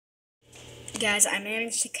Guys, I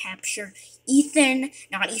managed to capture Ethan,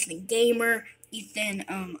 not Ethan Gamer,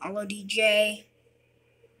 ethanolodj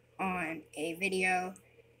on a video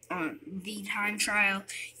on the time trial.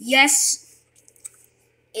 Yes,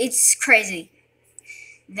 it's crazy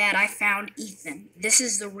that I found Ethan. This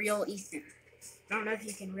is the real Ethan. I don't know if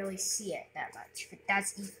you can really see it that much, but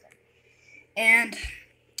that's Ethan. And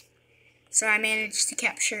so I managed to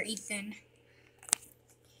capture Ethan.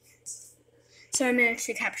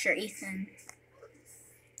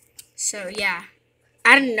 So yeah.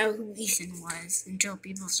 I didn't know who Ethan was until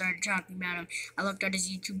people started talking about him. I looked at his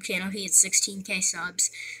YouTube channel. He had 16K subs.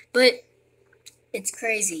 But it's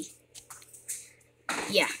crazy.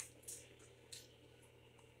 Yeah.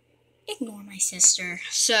 Ignore my sister.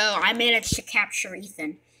 So I managed to capture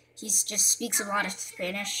Ethan. He just speaks a lot of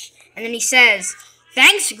Spanish. And then he says,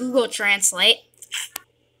 "Thanks, Google Translate."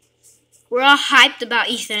 We're all hyped about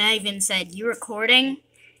Ethan. I even said, "You recording?"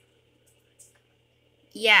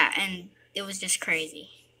 Yeah, and it was just crazy.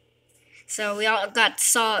 So we all got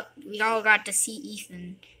to see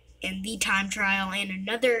Ethan in the time trial, and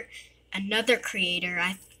another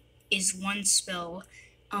creator is One Spill.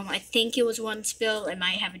 I think it was One Spill. It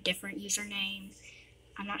might have a different username.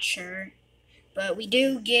 I'm not sure, but we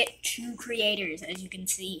do get two creators, as you can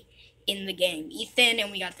see in the game, Ethan,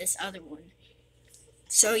 and we got this other one.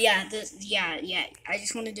 So yeah, I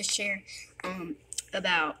just wanted to share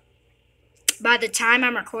about by the time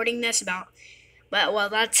I'm recording this by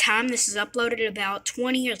the time this is uploaded, about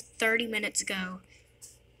 20 or 30 minutes ago,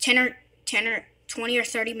 10 or 20 or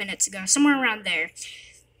 30 minutes ago, somewhere around there,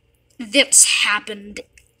 this happened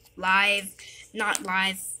live, not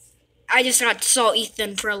live. I just saw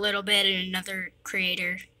Ethan for a little bit and another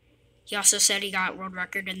creator. He also said he got world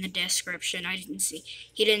record in the description. I didn't see.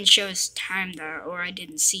 He didn't show his time though, or I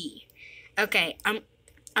didn't see. Okay, I'm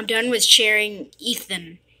done with sharing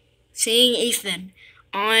Ethan. Seeing Ethan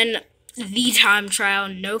on the time trial,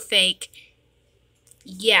 no fake.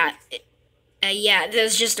 Yeah, that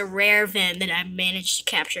was just a rare event that I managed to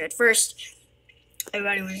capture. At first,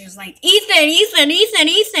 everybody was just like, Ethan,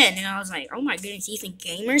 and I was like, oh my goodness, Ethan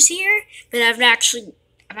Gamer's here. But I've actually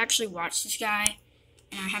watched this guy,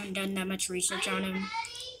 and I haven't done that much research on him.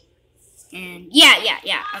 And yeah.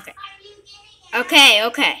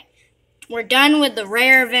 Okay. We're done with the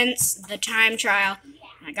rare events, the time trial.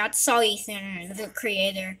 I got to saw Ethan, the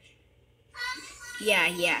creator. Yeah,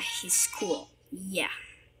 he's cool. Yeah.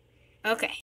 Okay.